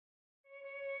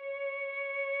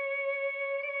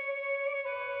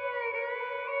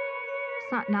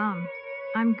Satnam,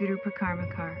 I'm Guru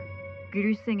Prakarmakar.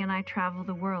 Guru Singh and I travel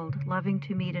the world, loving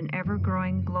to meet an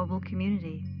ever-growing global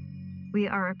community. We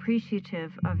are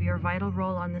appreciative of your vital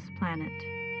role on this planet,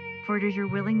 for it is your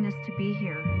willingness to be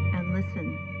here and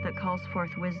listen that calls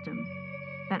forth wisdom,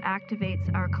 that activates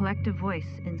our collective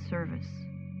voice in service.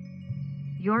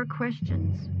 Your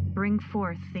questions bring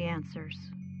forth the answers.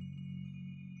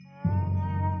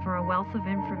 For a wealth of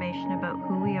information about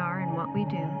who we are and what we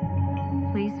do,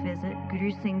 please visit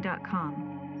gurusingh.com.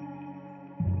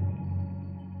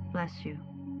 Bless you.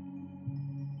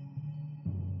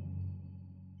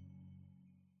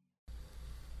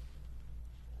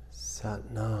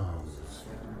 Satnam.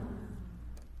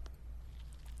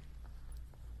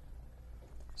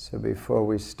 So before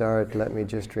we start, let me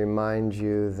just remind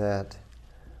you that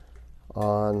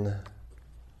on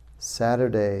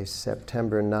Saturday,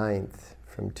 September 9th,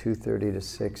 from 2:30 to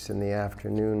 6 in the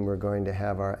afternoon, we're going to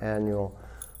have our annual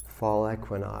Fall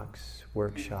Equinox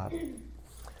workshop.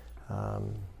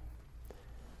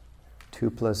 2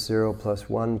 plus 0 plus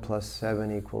 1 plus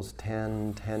 7 equals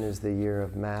 10. 10 is the year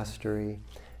of mastery,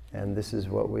 and this is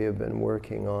what we have been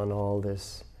working on all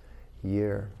this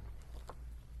year.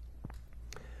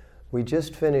 We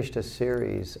just finished a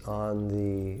series on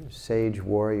the sage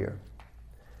warrior,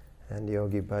 and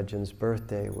Yogi Bhajan's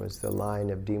birthday was the line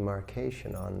of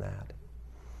demarcation on that.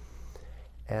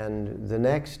 And the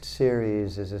next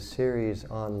series is a series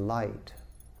on light,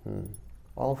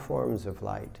 all forms of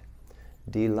light,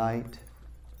 delight,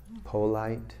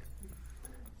 polite,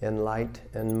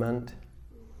 enlightenment,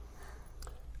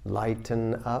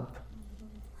 lighten up,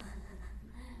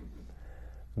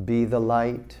 be the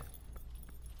light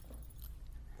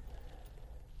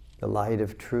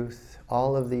of truth,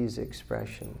 all of these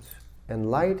expressions.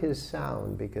 And light is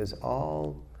sound, because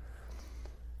all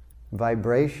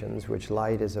vibrations, which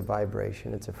light is a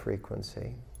vibration, it's a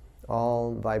frequency,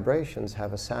 all vibrations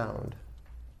have a sound.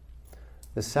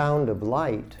 The sound of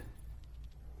light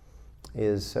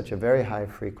is such a very high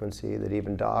frequency that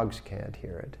even dogs can't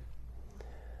hear it.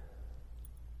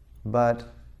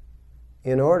 But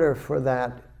in order for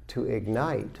that to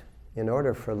ignite, in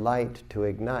order for light to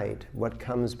ignite, what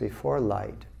comes before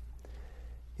light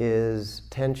is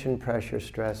tension, pressure,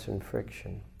 stress, and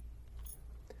friction.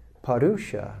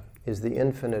 Purusha is the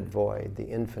infinite void, the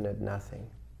infinite nothing.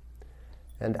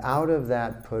 And out of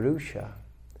that Purusha,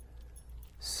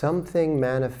 something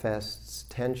manifests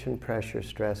tension, pressure,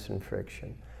 stress, and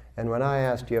friction. And when I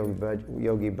asked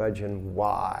Yogi Bhajan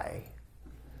why,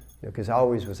 because I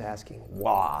always was asking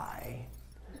why,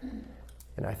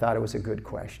 and I thought it was a good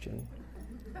question.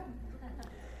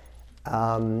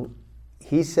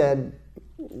 He said,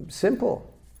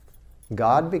 simple,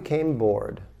 God became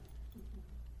bored.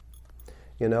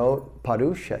 You know,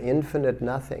 Purusha, infinite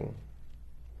nothing.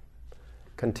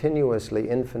 Continuously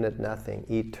infinite nothing.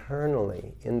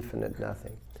 Eternally infinite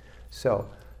nothing. So,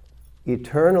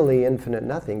 eternally infinite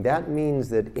nothing, that means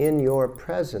that in your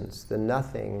presence, the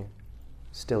nothing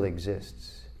still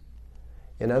exists.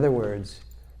 In other words,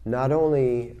 not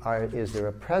only is there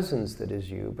a presence that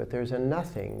is you, but there's a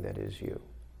nothing that is you.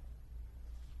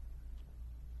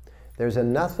 There's a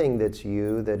nothing that's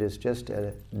you that is just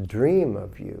a dream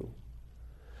of you.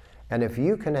 And if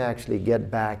you can actually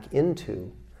get back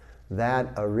into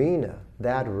that arena,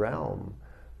 that realm,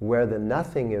 where the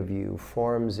nothing of you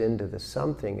forms into the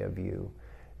something of you,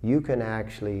 you can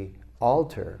actually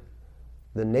alter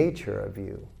the nature of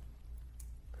you.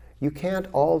 You can't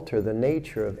alter the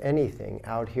nature of anything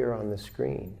out here on the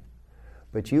screen,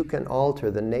 but you can alter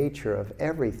the nature of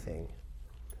everything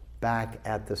back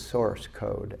at the source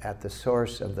code, at the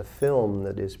source of the film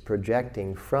that is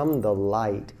projecting from the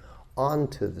light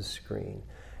onto the screen.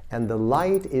 And the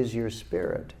light is your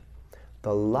spirit.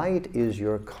 The light is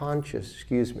your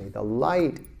the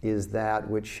light is that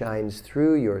which shines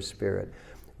through your spirit,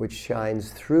 which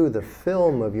shines through the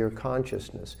film of your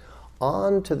consciousness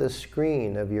onto the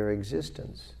screen of your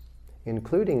existence,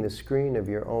 including the screen of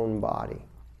your own body.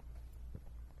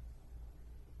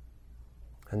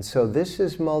 And so this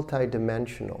is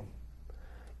multidimensional,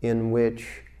 in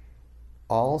which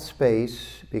all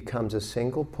space becomes a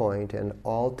single point and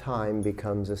all time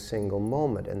becomes a single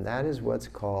moment. And that is what's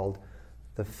called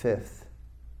the fifth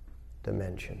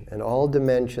dimension. And all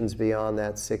dimensions beyond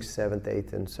that, sixth, seventh,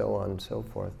 eighth, and so on and so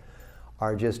forth,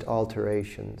 are just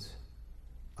alterations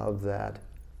of that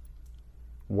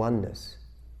oneness,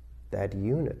 that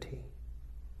unity.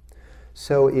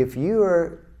 So if you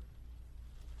are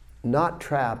not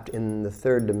trapped in the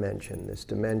third dimension, this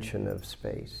dimension of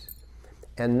space,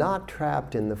 and not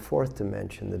trapped in the fourth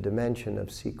dimension, the dimension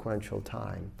of sequential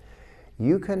time,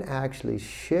 you can actually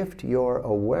shift your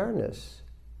awareness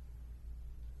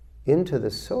into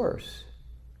the source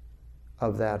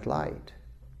of that light.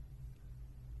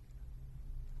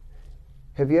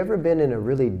 Have you ever been in a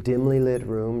really dimly lit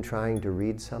room trying to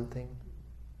read something?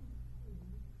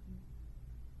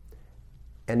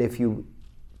 And if you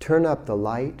turn up the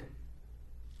light,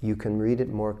 you can read it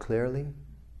more clearly?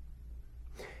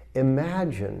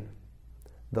 Imagine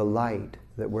the light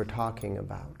that we're talking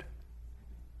about.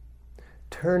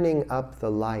 Turning up the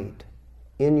light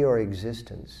in your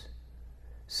existence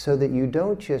so that you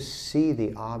don't just see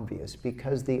the obvious,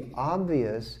 because the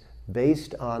obvious,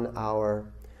 based on our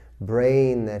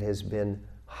brain that has been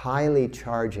highly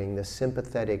charging the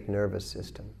sympathetic nervous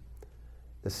system.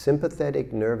 The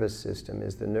sympathetic nervous system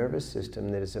is the nervous system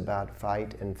that is about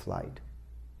fight and flight.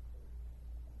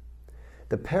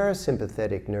 The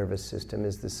parasympathetic nervous system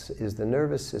is the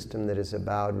nervous system that is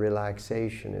about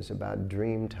relaxation, is about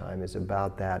dream time, is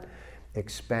about that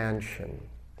expansion.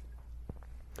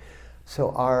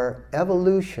 So our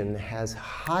evolution has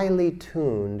highly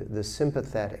tuned the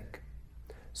sympathetic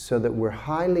so that we're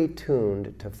highly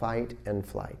tuned to fight and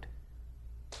flight.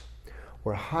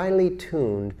 We're highly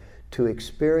tuned to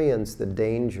experience the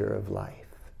danger of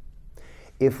life.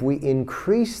 If we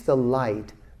increase the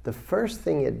light, the first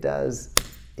thing it does,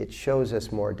 it shows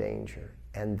us more danger,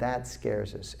 and that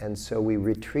scares us. And so we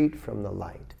retreat from the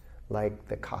light, like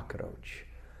the cockroach,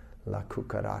 la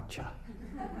cucaracha.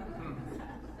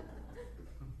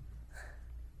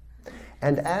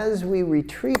 And as we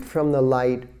retreat from the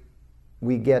light,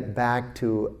 we get back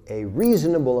to a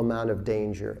reasonable amount of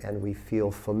danger, and we feel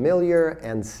familiar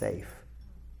and safe.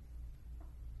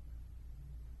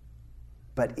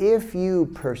 But if you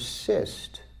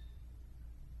persist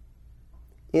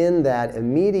in that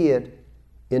immediate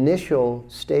initial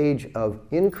stage of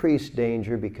increased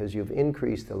danger because you've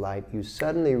increased the light, you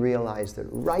suddenly realize that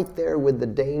right there with the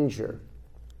danger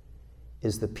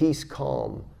is the peace,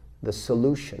 calm, the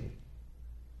solution.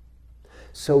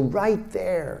 So right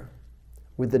there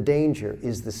with the danger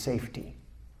is the safety.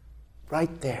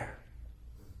 Right there.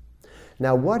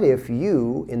 Now what if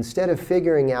you, instead of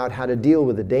figuring out how to deal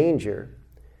with the danger,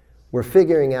 were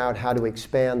figuring out how to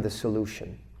expand the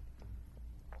solution?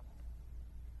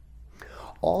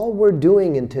 All we're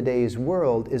doing in today's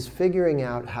world is figuring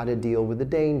out how to deal with the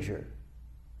danger.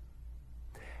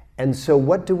 And so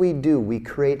what do? We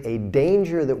create a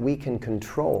danger that we can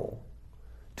control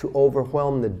to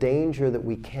overwhelm the danger that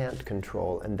we can't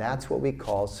control, and that's what we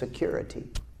call security.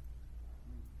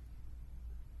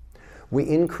 We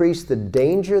increase the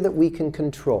danger that we can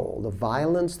control, the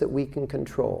violence that we can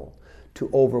control, to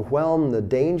overwhelm the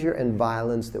danger and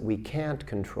violence that we can't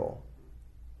control.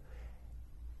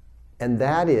 And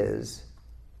that is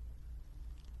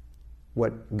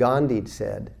what Gandhi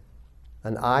said,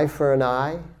 an eye for an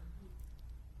eye,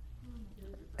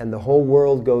 and the whole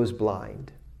world goes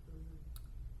blind.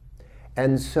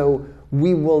 And so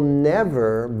we will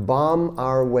never bomb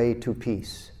our way to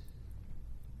peace.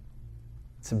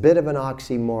 It's a bit of an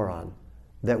oxymoron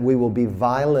that we will be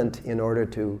violent in order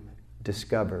to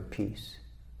discover peace.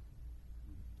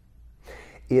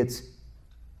 It's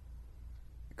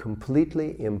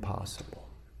completely impossible.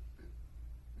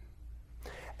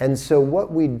 And so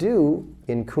what we do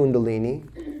in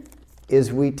Kundalini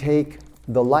is we take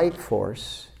the light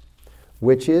force,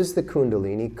 which is the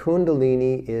Kundalini.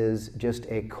 Kundalini is just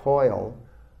a coil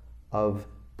of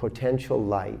potential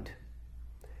light.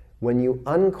 When you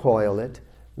uncoil it,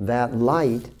 that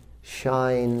light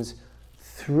shines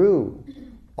through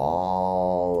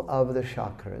all of the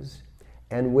chakras,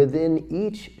 and within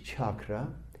each chakra,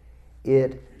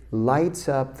 it lights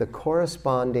up the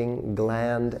corresponding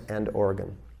gland and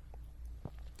organ.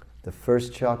 The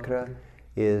first chakra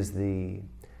is the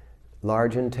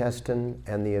large intestine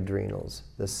and the adrenals.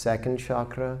 The second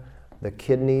chakra, the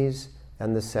kidneys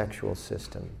and the sexual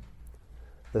system.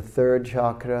 The third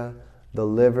chakra, the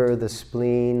liver, the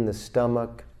spleen, the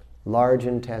stomach, large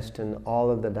intestine, all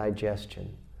of the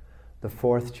digestion. The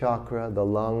fourth chakra, the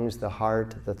lungs, the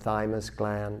heart, the thymus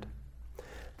gland.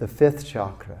 The fifth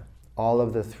chakra, all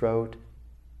of the throat,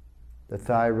 the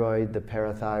thyroid, the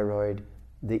parathyroid,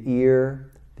 the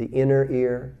ear, the inner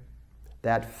ear.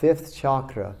 That fifth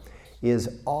chakra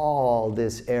is all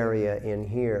this area in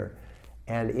here,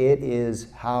 and it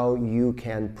is how you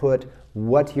can put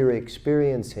what you're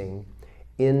experiencing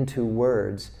into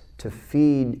words to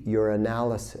feed your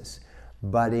analysis.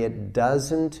 But it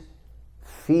doesn't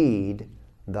feed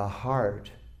the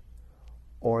heart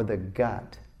or the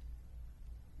gut,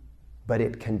 but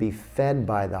it can be fed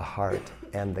by the heart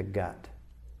and the gut.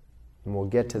 And we'll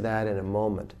get to that in a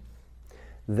moment.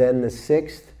 Then the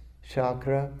sixth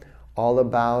chakra, all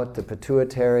about the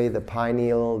pituitary, the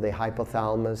pineal, the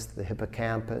hypothalamus, the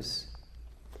hippocampus.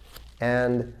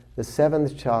 And the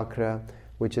 7th chakra,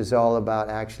 which is all about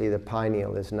actually the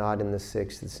pineal, is not in the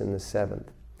 6th, it's in the 7th,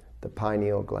 the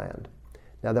pineal gland.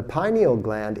 Now the pineal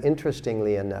gland,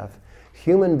 interestingly enough,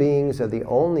 human beings are the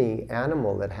only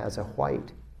animal that has a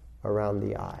white around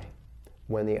the eye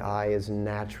when the eye is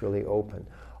naturally open.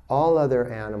 All other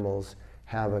animals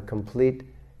have a complete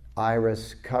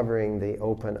iris covering the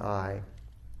open eye,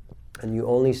 and you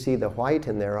only see the white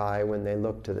in their eye when they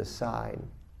look to the side.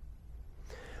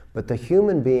 But the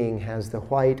human being has the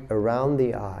white around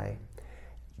the eye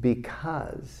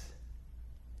because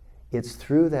it's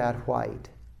through that white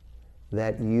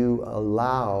that you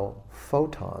allow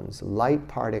photons, light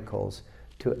particles,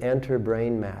 to enter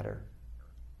brain matter.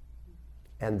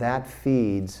 And that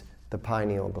feeds the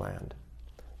pineal gland.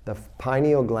 The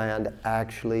pineal gland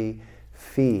actually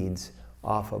feeds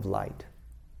off of light.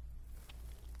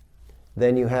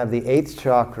 Then you have the 8th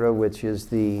chakra, which is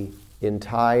the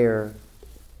entire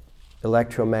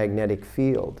electromagnetic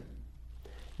field.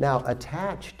 Now,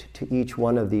 attached to each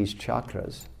one of these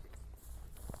chakras,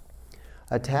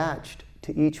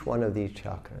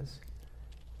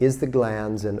 is the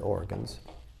glands and organs.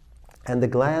 And the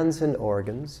glands and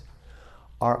organs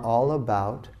are all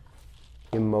about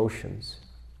emotions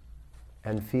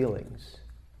and feelings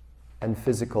and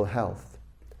physical health.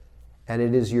 And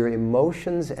it is your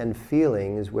emotions and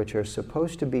feelings which are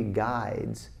supposed to be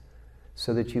guides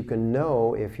so that you can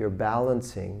know if you're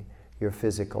balancing your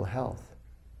physical health.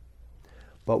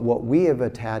 But what we have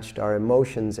attached our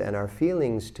emotions and our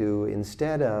feelings to,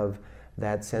 instead of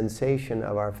that sensation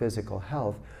of our physical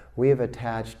health, we have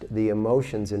attached the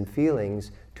emotions and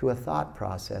feelings to a thought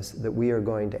process that we are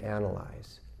going to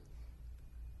analyze.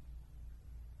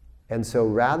 And so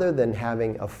rather than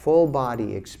having a full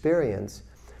body experience,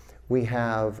 we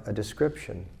have a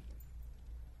description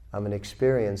of an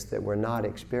experience that we're not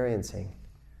experiencing.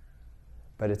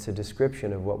 But it's a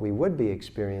description of what we would be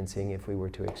experiencing if we were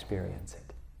to experience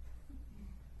it.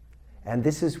 And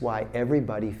this is why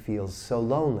everybody feels so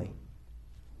lonely.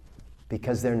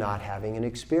 Because they're not having an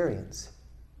experience.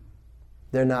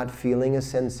 They're not feeling a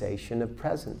sensation of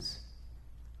presence.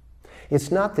 It's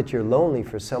not that you're lonely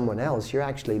for someone else, you're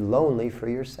actually lonely for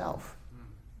yourself.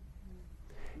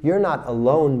 You're not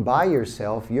alone by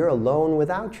yourself, you're alone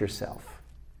without yourself.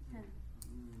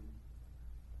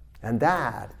 And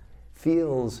that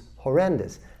feels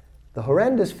horrendous. The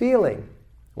horrendous feeling,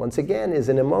 once again, is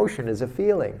an emotion, is a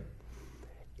feeling.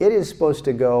 It is supposed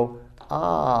to go,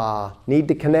 need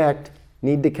to connect,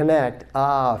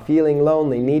 feeling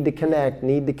lonely, need to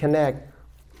connect.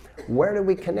 Where do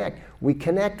we connect? We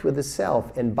connect with the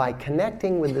self, and by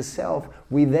connecting with the self,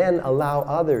 we then allow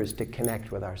others to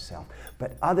connect with ourselves.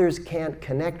 But others can't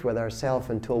connect with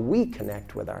ourselves until we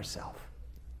connect with ourselves.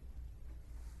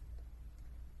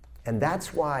 And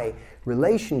that's why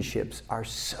relationships are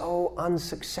so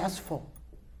unsuccessful.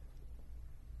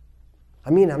 I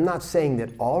mean, I'm not saying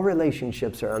that all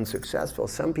relationships are unsuccessful.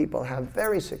 Some people have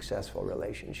very successful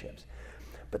relationships.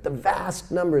 But the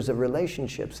vast numbers of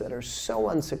relationships that are so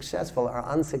unsuccessful are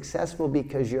unsuccessful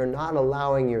because you're not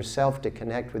allowing yourself to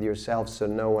connect with yourself so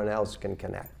no one else can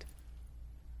connect.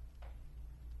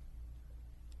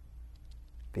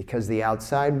 Because the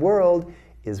outside world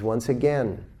is once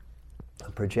again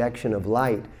a projection of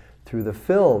light through the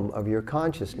film of your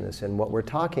consciousness. And what we're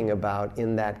talking about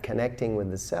in that connecting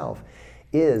with the self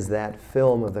is that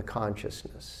film of the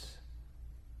consciousness.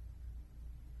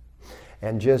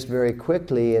 And just very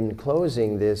quickly in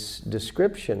closing this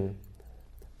description,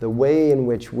 the way in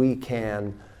which we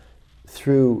can,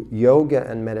 through yoga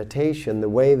and meditation, the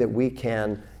way that we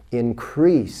can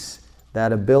increase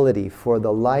that ability for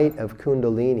the light of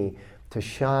Kundalini to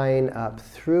shine up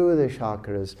through the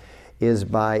chakras is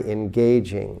by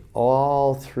engaging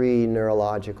all 3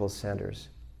 neurological centers.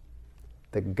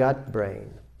 The gut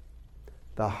brain,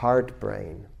 the heart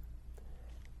brain,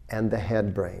 and the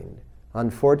head brain.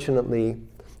 Unfortunately,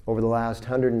 over the last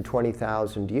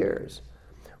 120,000 years,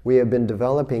 we have been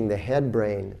developing the head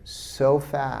brain so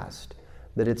fast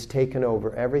that it's taken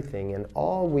over everything, and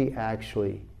all we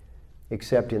actually,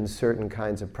 except in certain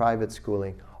kinds of private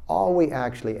schooling, all we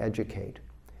actually educate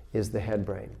is the head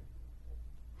brain.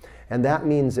 And that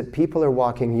means that people are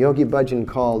walking, Yogi Bhajan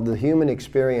called the human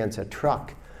experience a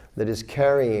truck that is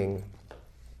carrying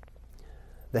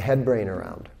the head brain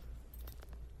around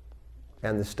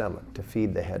and the stomach to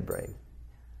feed the head brain.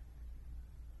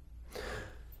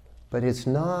 But it's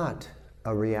not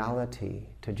a reality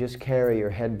to just carry your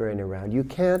head brain around. You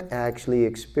can't actually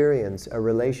experience a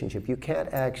relationship. You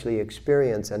can't actually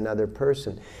experience another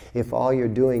person if all you're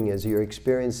doing is you're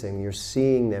experiencing, you're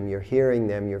seeing them, you're hearing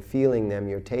them, you're feeling them,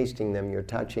 you're tasting them, you're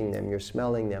touching them, you're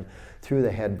smelling them through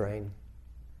the head brain.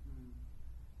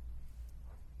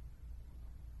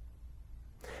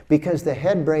 Because the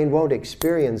head brain won't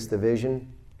experience the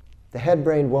vision, the head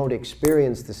brain won't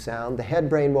experience the sound, the head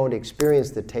brain won't experience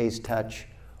the taste, touch,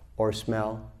 or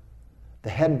smell. The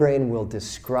head brain will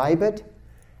describe it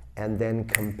and then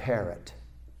compare it.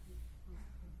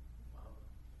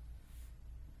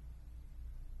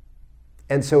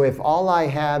 And so if all I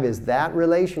have is that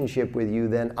relationship with you,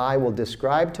 then I will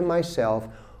describe to myself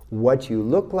what you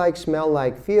look like, smell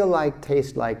like, feel like,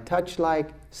 taste like, touch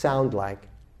like, sound like.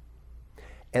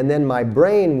 And then my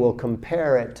brain will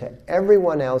compare it to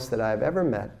everyone else that I've ever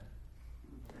met.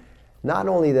 Not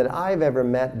only that I've ever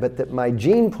met, but that my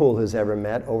gene pool has ever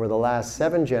met over the last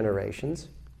 7 generations.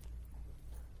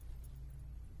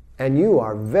 And you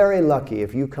are very lucky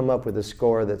if you come up with a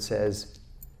score that says,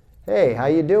 "Hey, how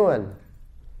you doing?"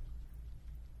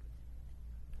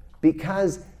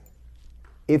 Because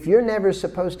if you're never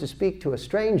supposed to speak to a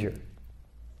stranger,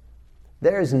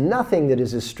 there's nothing that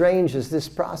is as strange as this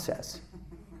process.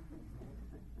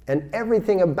 And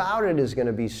everything about it is going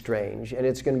to be strange, and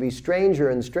it's going to be stranger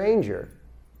and stranger.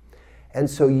 And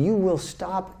so you will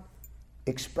stop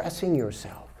expressing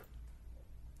yourself.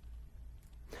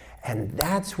 And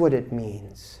that's what it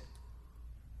means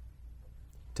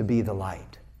to be the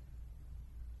light.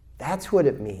 That's what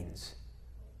it means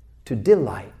to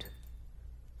delight.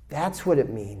 That's what it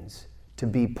means to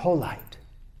be polite.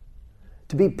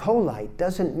 To be polite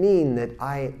doesn't mean that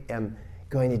I am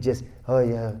going to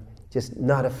just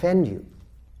not offend you.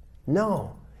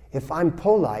 No. If I'm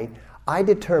polite, I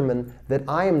determine that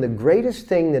I am the greatest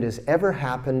thing that has ever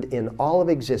happened in all of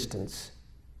existence,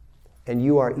 and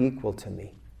you are equal to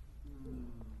me.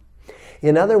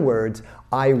 In other words,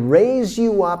 I raise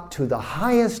you up to the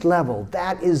highest level.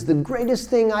 That is the greatest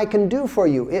thing I can do for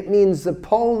you. It means the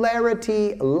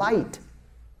polarity light.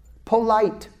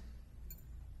 Polite.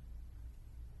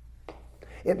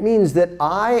 It means that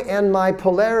I and my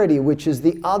polarity, which is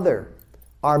the other,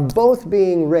 are both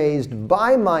being raised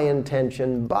by my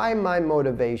intention, by my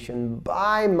motivation,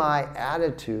 by my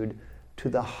attitude to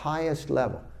the highest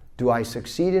level. Do I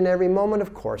succeed in every moment?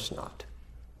 Of course not.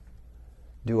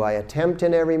 Do I attempt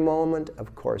in every moment?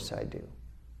 Of course I do.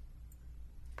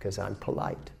 Because I'm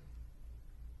polite.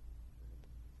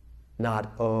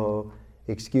 Not, oh,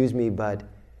 excuse me, but,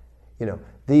 you know,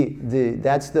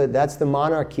 that's the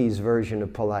monarchy's version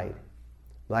of polite,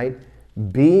 right?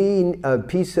 Being a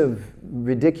piece of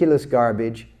ridiculous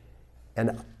garbage,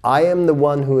 and I am the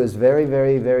one who is very,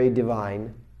 very, very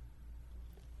divine,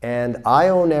 and I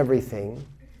own everything,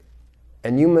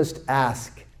 and you must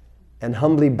ask and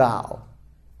humbly bow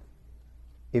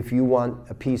if you want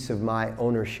a piece of my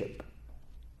ownership.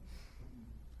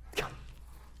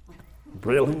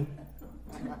 Really?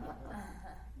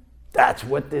 That's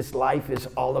what this life is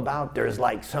all about. There's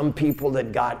like some people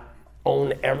that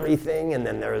own everything, and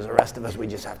then there's the rest of us, we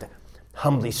just have to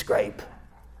humbly scrape.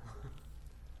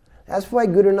 That's why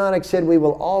Guru Nanak said we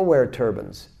will all wear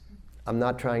turbans. I'm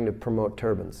not trying to promote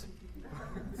turbans.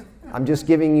 I'm just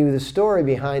giving you the story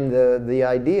behind the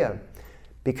idea.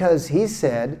 Because he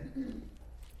said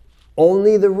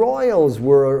only the royals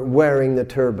were wearing the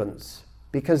turbans,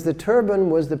 because the turban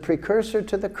was the precursor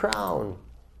to the crown.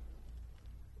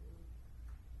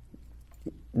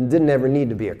 It didn't ever need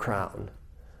to be a crown.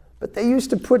 But they used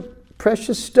to put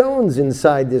precious stones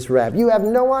inside this wrap. You have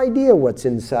no idea what's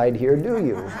inside here, do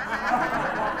you?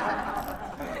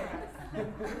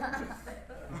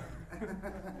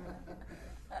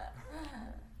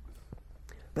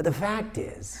 But the fact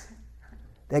is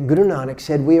that Guru Nanak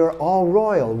said we are all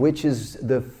royal, which is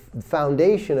the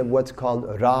foundation of what's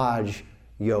called Raj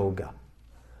Yoga.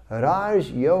 Raj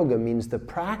Yoga means the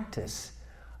practice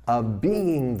of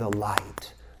being the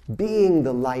light, being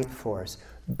the light force,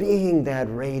 being that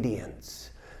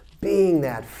radiance, being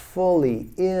that fully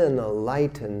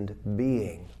enlightened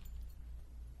being.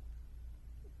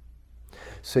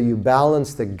 So you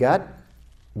balance the gut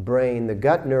brain, the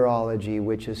gut neurology,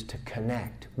 which is to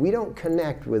connect. We don't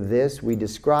connect with this. We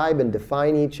describe and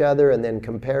define each other and then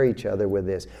compare each other with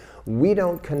this. We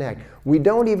don't connect. We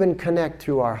don't even connect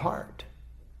through our heart.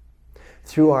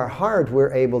 Through our heart,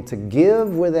 we're able to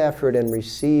give with effort and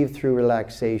receive through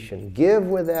relaxation. Give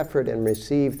with effort and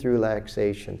receive through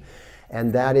relaxation.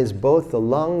 And that is both the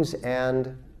lungs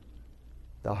and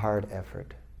the heart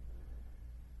effort.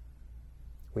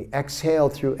 We exhale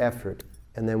through effort,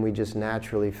 and then we just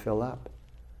naturally fill up.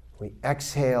 We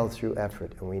exhale through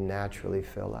effort and we naturally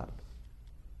fill up.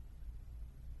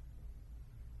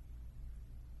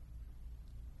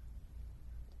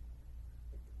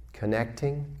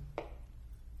 Connecting,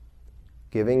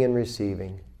 giving and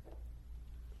receiving,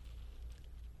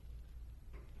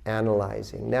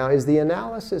 analyzing. Now, is the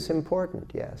analysis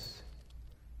important? Yes.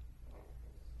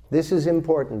 This is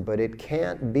important, but it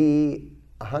can't be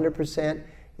 100%,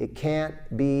 it can't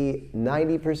be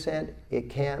 90%, it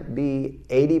can't be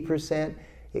 80%,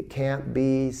 it can't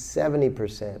be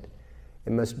 70%.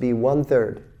 It must be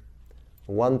 1/3,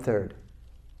 1/3,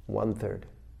 1/3.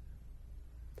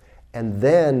 And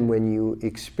then when you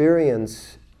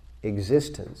experience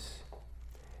existence,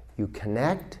 you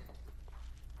connect,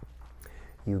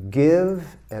 you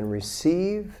give and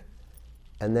receive,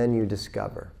 and then you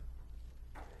discover.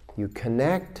 You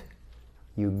connect,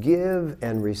 you give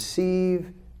and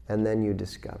receive, and then you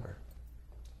discover.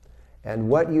 And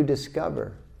what you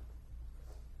discover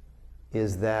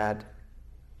is that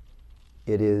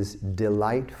it is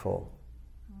delightful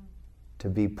to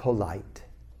be polite,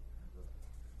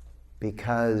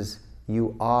 because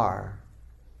you are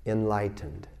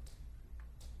enlightened.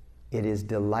 It is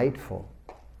delightful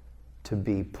to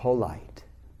be polite,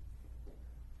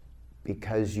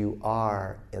 because you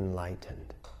are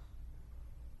enlightened.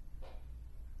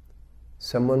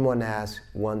 Someone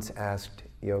once asked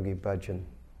Yogi Bhajan,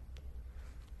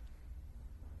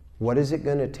 what is it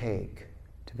going to take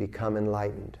to become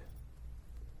enlightened?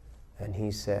 And he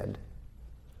said,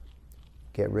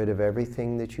 get rid of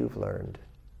everything that you've learned.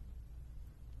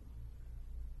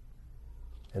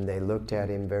 And they looked at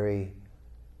him very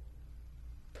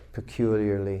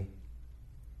peculiarly.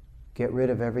 Get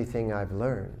rid of everything I've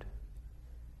learned.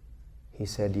 He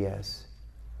said, yes.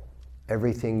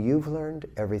 Everything you've learned,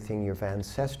 everything your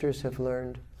ancestors have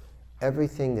learned,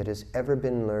 everything that has ever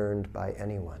been learned by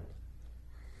anyone.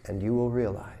 And you will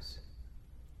realize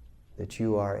that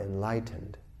you are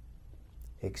enlightened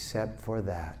except for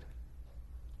that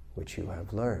which you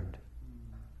have learned.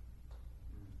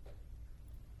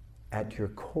 At your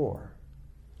core,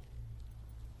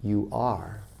 you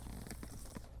are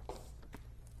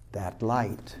that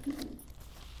light.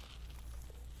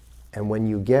 And when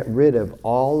you get rid of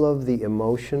all of the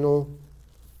emotional,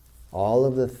 all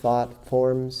of the thought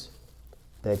forms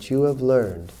that you have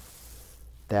learned,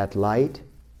 that light,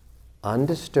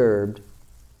 undisturbed,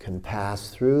 can pass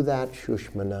through that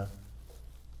Shushmana,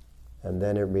 and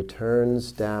then it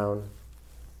returns down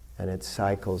and it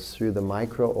cycles through the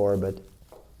micro-orbit,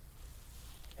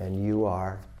 and you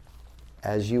are,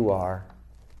 as you are,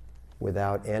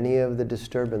 without any of the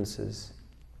disturbances,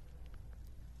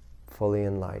 fully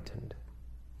enlightened.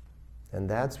 And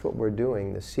that's what we're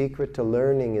doing. The secret to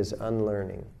learning is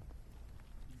unlearning.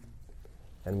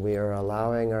 And we are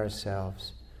allowing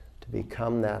ourselves to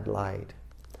become that light.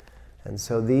 And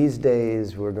so these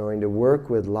days we're going to work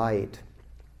with light.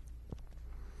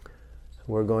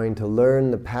 We're going to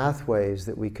learn the pathways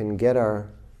that we can get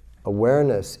our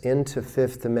awareness into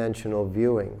fifth dimensional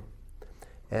viewing.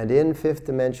 And in fifth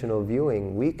dimensional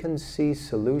viewing, we can see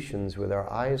solutions with our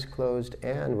eyes closed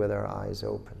and with our eyes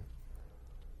open.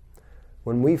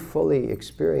 When we fully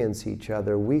experience each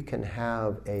other, we can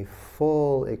have a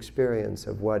full experience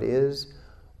of what is,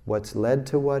 what's led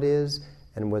to what is,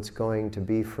 and what's going to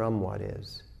be from what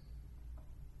is.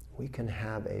 We can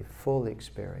have a full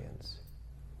experience.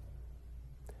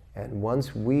 And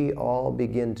once we all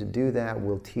begin to do that,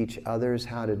 we'll teach others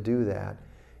how to do that.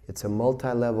 It's a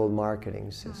multi-level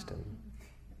marketing system.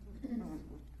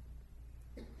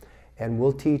 And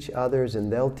we'll teach others,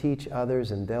 and they'll teach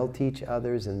others, and they'll teach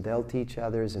others, and they'll teach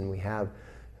others, and we have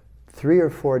 3 or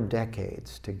 4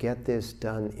 decades to get this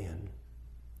done in.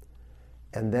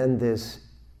 And then this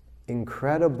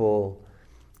incredible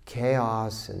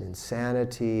chaos and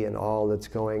insanity and all that's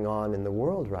going on in the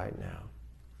world right now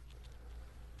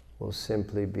will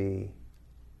simply be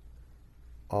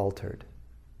altered.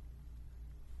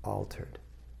 Altered.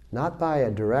 Not by a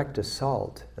direct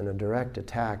assault and a direct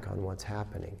attack on what's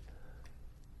happening,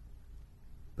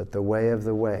 but the way of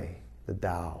the way, the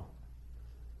Tao.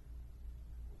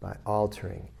 By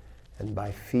altering and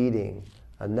by feeding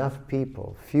enough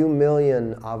people, few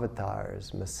million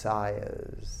avatars,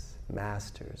 messiahs,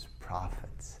 masters,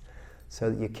 prophets,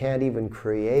 so that you can't even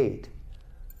create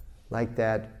like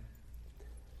that.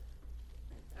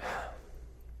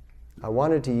 I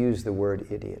wanted to use the word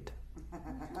idiot.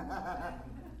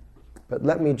 But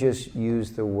let me just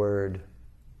use the word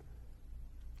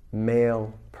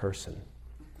male person.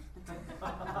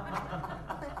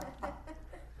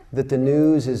 That the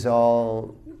news is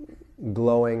all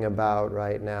glowing about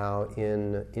right now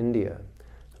in India.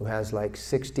 who has like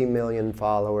 60 million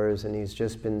followers, and he's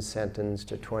just been sentenced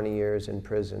to 20 years in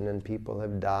prison, and people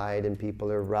have died, and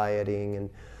people are rioting. And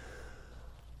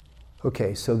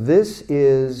okay, so this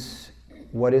is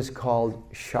what is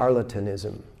called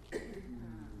charlatanism.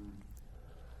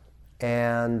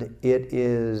 And it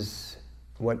is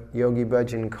what Yogi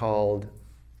Bhajan called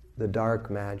the dark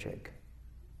magic,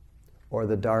 or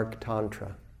the dark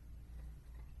tantra.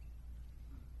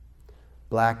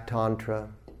 Black tantra,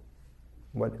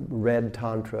 red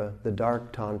tantra, the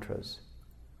dark tantras.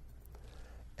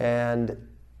 And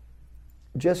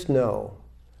just know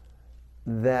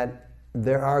that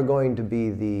there are going to be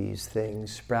these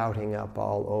things sprouting up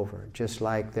all over, just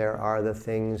like there are the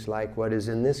things like what is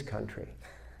in this country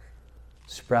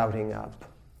sprouting up.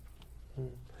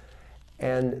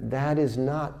 And that is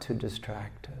not to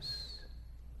distract us.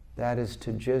 That is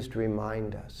to just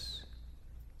remind us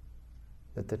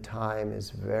that the time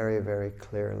is very, very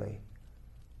clearly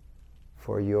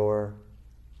for your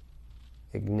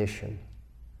ignition.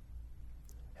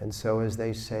 And so, as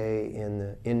they say in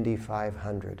the Indy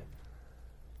 500,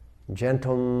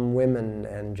 gentlewomen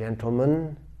and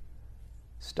gentlemen,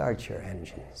 start your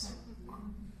engines,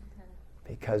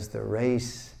 because the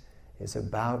race is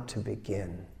about to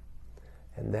begin.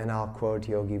 And then I'll quote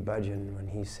Yogi Bhajan when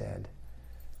he said,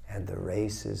 and the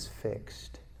race is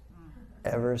fixed,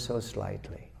 ever so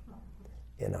slightly,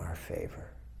 in our favor.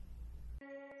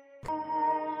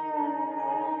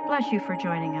 Bless you for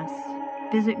joining us.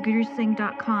 Visit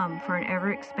gurusingh.com for an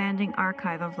ever-expanding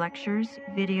archive of lectures,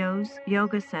 videos,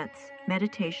 yoga sets,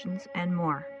 meditations, and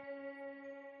more.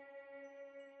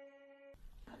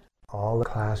 All the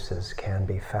classes can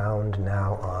be found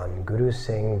now on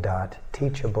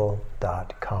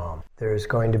gurusingh.teachable.com. There's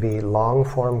going to be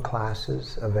long-form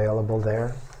classes available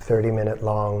there, 30-minute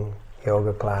long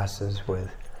yoga classes with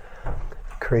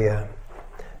Kriya.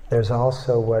 There's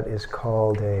also what is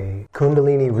called a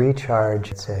Kundalini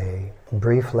recharge. It's a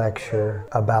brief lecture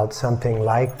about something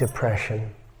like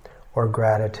depression or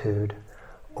gratitude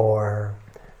or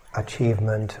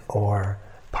achievement or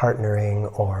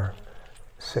partnering or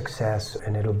success.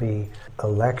 And it'll be a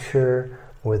lecture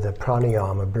with a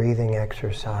pranayama, a breathing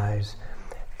exercise,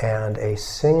 and a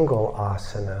single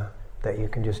asana that you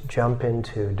can just jump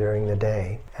into during the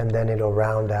day, and then it'll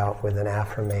round out with an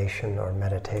affirmation or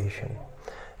meditation.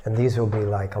 And these will be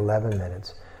like 11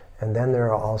 minutes. And then there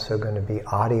are also going to be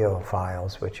audio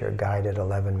files, which are guided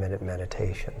 11-minute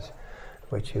meditations,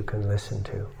 which you can listen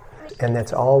to. And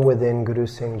that's all within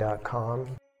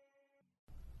gurusingh.com.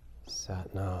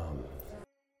 Satnam.